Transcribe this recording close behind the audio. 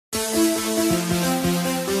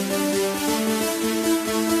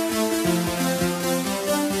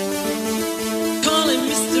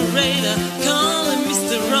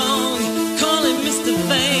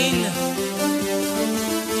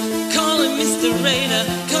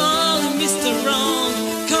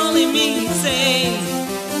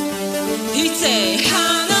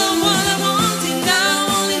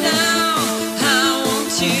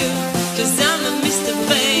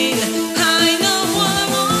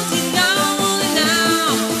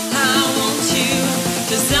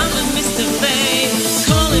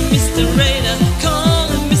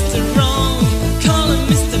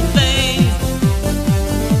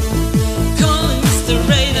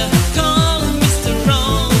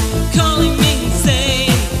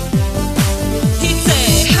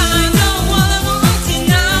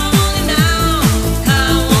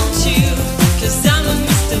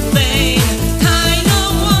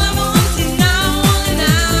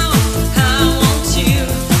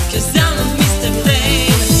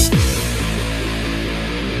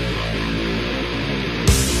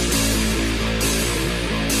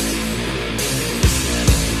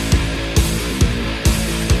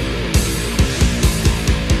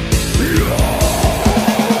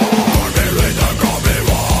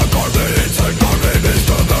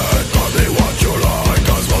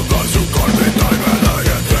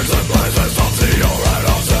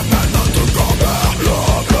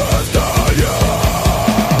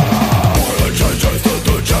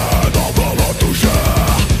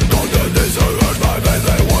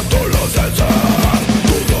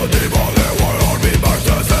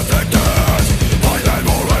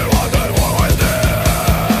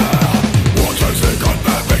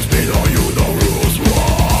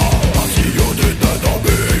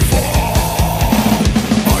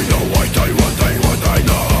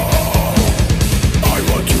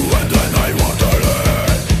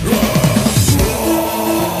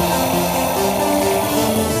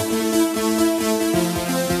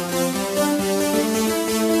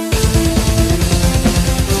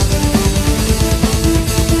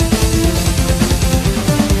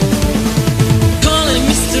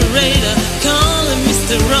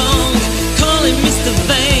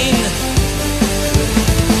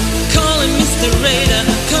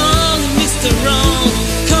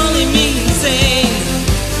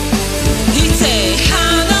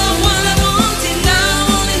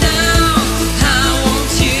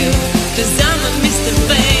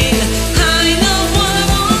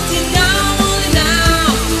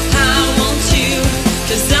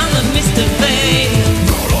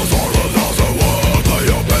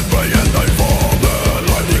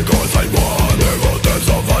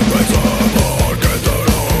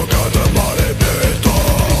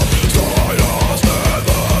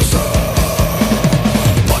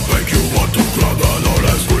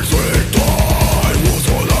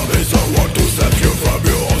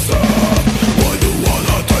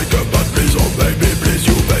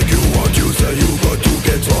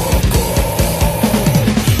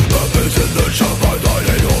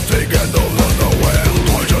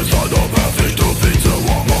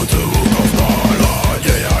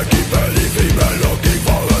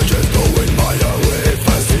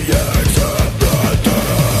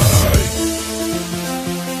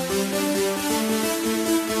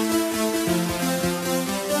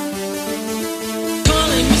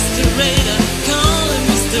Raider, call him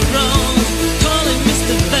Mr. Wrong, call him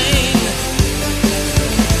Mr. Vain.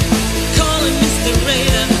 Call him Mr.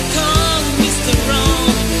 Raider, call him Mr.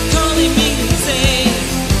 Wrong, call him insane.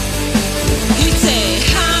 He'd say,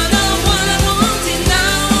 I know what I want it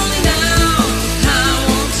now, only now. I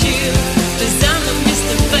want you, 'cause I'm the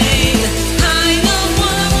Mr. Vain. I know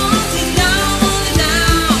what I want it now, only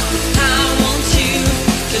now. I want you,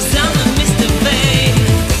 'cause I'm the Mr. Vain.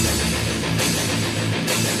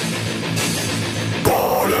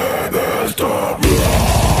 Call him Mr. Wrong.